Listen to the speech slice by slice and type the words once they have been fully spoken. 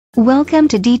Welcome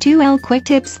to D2L Quick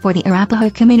Tips for the Arapahoe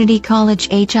Community College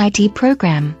HIT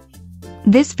program.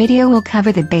 This video will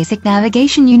cover the basic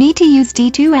navigation you need to use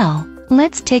D2L.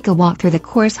 Let's take a walk through the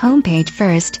course homepage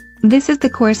first. This is the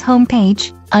course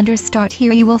homepage. Under Start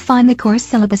here you will find the course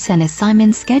syllabus and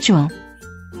assignment schedule.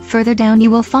 Further down you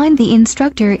will find the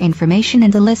instructor information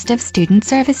and the list of student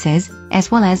services, as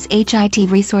well as HIT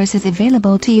resources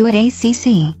available to you at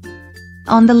ACC.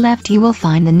 On the left you will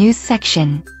find the news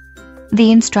section.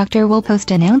 The instructor will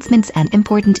post announcements and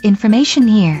important information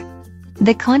here.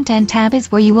 The Content tab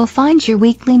is where you will find your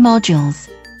weekly modules.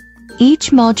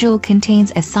 Each module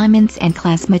contains assignments and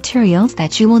class materials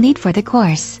that you will need for the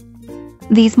course.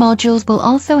 These modules will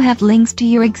also have links to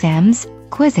your exams,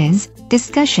 quizzes,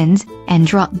 discussions, and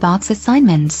Dropbox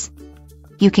assignments.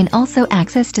 You can also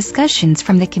access discussions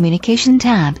from the Communication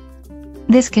tab.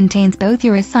 This contains both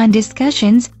your assigned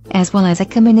discussions, as well as a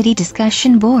community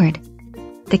discussion board.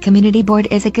 The community board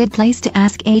is a good place to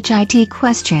ask HIT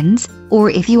questions, or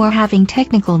if you are having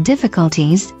technical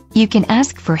difficulties, you can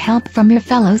ask for help from your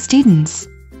fellow students.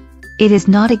 It is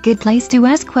not a good place to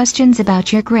ask questions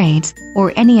about your grades,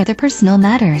 or any other personal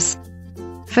matters.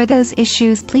 For those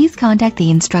issues, please contact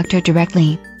the instructor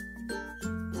directly.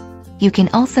 You can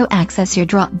also access your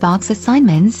Dropbox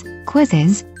assignments,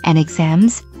 quizzes, and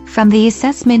exams from the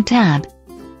Assessment tab.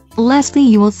 Lastly,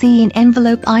 you will see an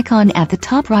envelope icon at the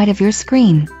top right of your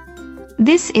screen.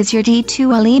 This is your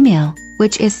D2L email,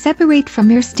 which is separate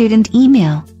from your student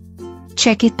email.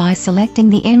 Check it by selecting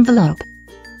the envelope.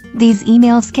 These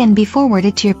emails can be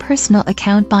forwarded to your personal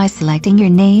account by selecting your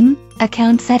name,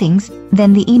 account settings,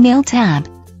 then the email tab.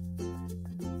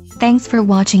 Thanks for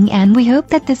watching, and we hope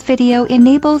that this video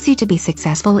enables you to be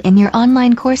successful in your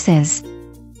online courses.